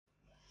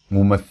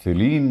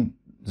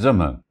ممثلين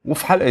زمان.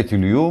 وفي حلقة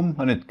اليوم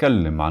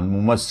هنتكلم عن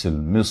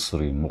ممثل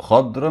مصري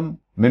مخضرم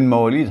من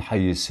مواليد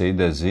حي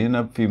السيدة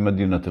زينب في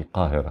مدينة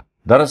القاهرة.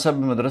 درس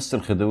بمدرسة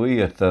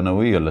الخديوية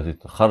الثانوية التي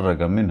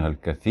تخرج منها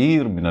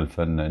الكثير من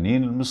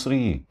الفنانين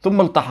المصريين،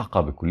 ثم التحق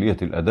بكلية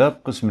الآداب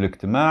قسم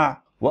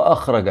الاجتماع،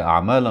 وأخرج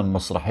أعمالا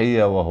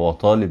مسرحية وهو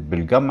طالب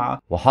بالجامعة،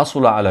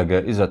 وحصل على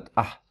جائزة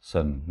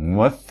أحسن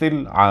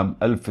ممثل عام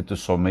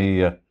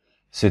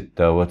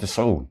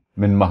 1996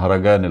 من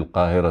مهرجان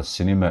القاهرة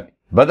السينمائي.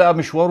 بدأ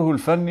مشواره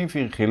الفني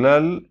في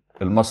خلال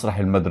المسرح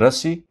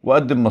المدرسي،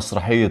 وقدم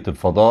مسرحية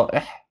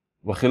الفضائح،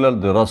 وخلال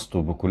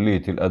دراسته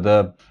بكلية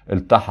الآداب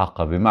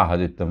التحق بمعهد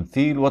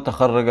التمثيل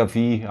وتخرج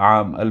فيه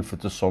عام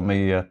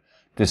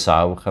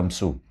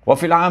 1959.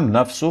 وفي العام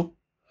نفسه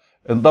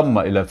انضم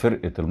إلى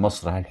فرقة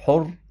المسرح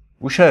الحر،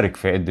 وشارك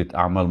في عدة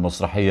أعمال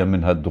مسرحية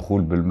منها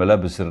الدخول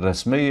بالملابس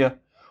الرسمية،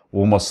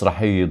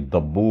 ومسرحية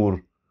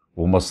دبور،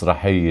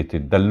 ومسرحية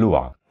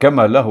الدلوعة،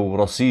 كما له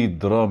رصيد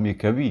درامي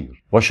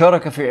كبير.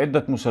 وشارك في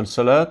عدة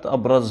مسلسلات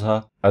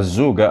أبرزها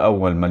الزوجة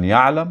أول من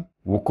يعلم،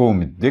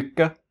 وكوم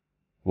الدكة،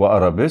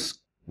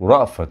 وأرابيسك،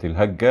 ورأفت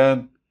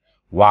الهجان،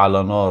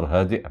 وعلى نار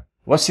هادئة.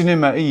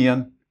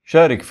 وسينمائيا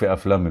شارك في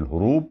أفلام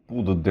الهروب،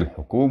 وضد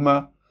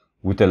الحكومة،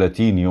 و30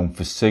 يوم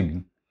في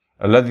السجن،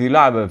 الذي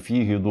لعب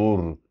فيه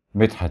دور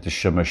مدحت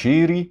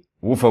الشماشيري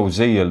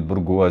وفوزية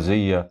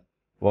البرجوازية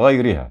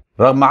وغيرها،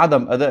 رغم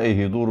عدم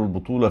أدائه دور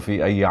البطولة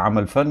في أي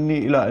عمل فني،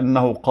 إلى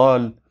أنه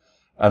قال: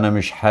 أنا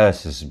مش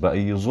حاسس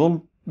بأي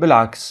ظلم،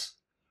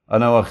 بالعكس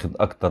أنا واخد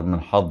أكتر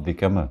من حظي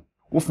كمان.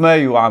 وفي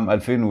مايو عام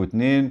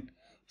 2002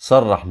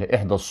 صرح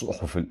لإحدى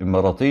الصحف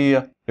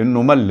الإماراتية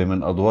إنه مل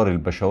من أدوار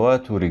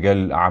البشوات ورجال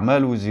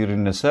الأعمال وزير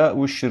النساء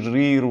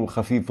والشرير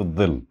وخفيف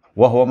الظل،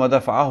 وهو ما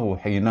دفعه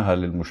حينها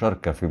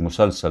للمشاركة في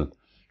مسلسل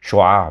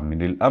شعاع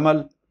من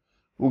الأمل،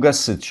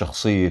 وجسد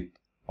شخصية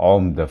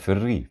عمدة في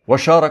الريف.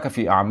 وشارك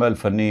في أعمال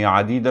فنية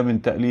عديدة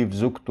من تأليف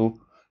زوجته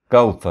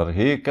كوثر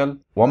هيكل،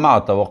 ومع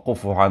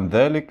توقفه عن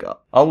ذلك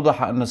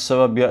أوضح أن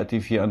السبب يأتي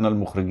في أن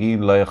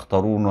المخرجين لا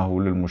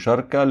يختارونه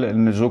للمشاركة،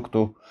 لأن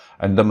زوجته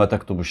عندما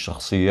تكتب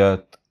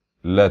الشخصيات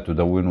لا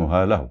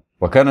تدونها له.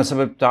 وكان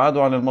سبب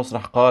ابتعاده عن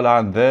المسرح قال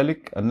عن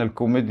ذلك أن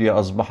الكوميديا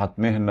أصبحت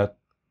مهنة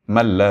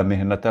من لا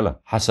مهنة له،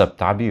 حسب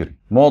تعبيره،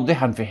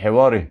 موضحا في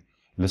حواره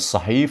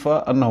للصحيفة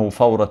أنه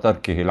فور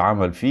تركه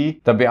العمل فيه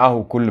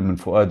تبعه كل من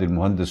فؤاد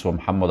المهندس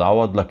ومحمد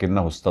عوض،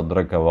 لكنه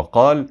استدرك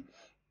وقال: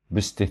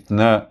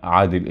 باستثناء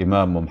عادل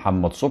إمام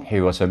ومحمد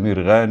صبحي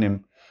وسمير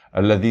غانم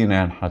الذين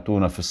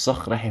ينحتون في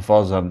الصخر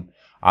حفاظا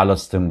على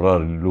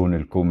استمرار اللون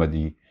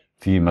الكوميدي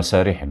في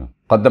مسارحنا.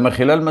 قدم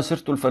خلال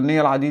مسيرته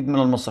الفنية العديد من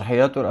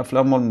المسرحيات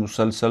والأفلام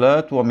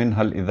والمسلسلات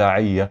ومنها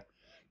الإذاعية،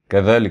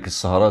 كذلك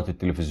السهرات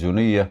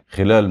التلفزيونية.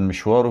 خلال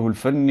مشواره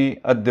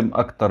الفني قدم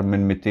أكثر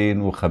من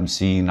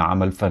 250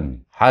 عمل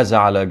فني. حاز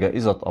على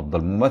جائزة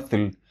أفضل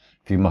ممثل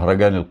في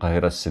مهرجان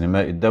القاهرة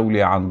السينمائي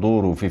الدولي عن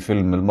دوره في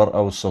فيلم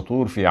المرأة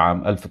والسطور في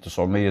عام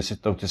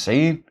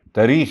 1996.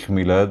 تاريخ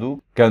ميلاده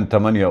كان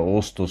 8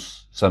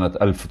 أغسطس سنة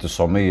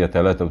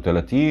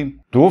 1933.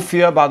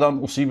 توفي بعد أن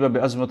أصيب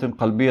بأزمة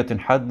قلبية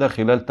حادة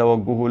خلال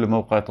توجهه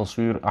لموقع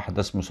تصوير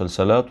أحدث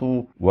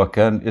مسلسلاته،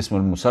 وكان اسم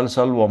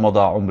المسلسل ومضى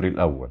عمري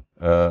الأول.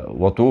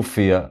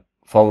 وتوفي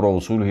فور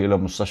وصوله إلى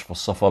مستشفى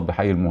الصفا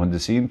بحي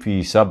المهندسين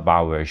في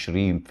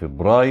 27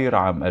 فبراير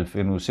عام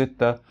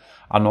 2006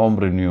 عن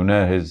عمر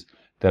يناهز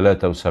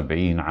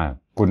 73 عام.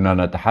 كنا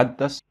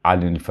نتحدث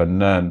عن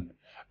الفنان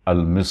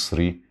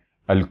المصري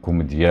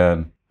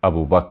الكوميديان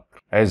أبو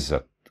بكر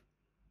عزت.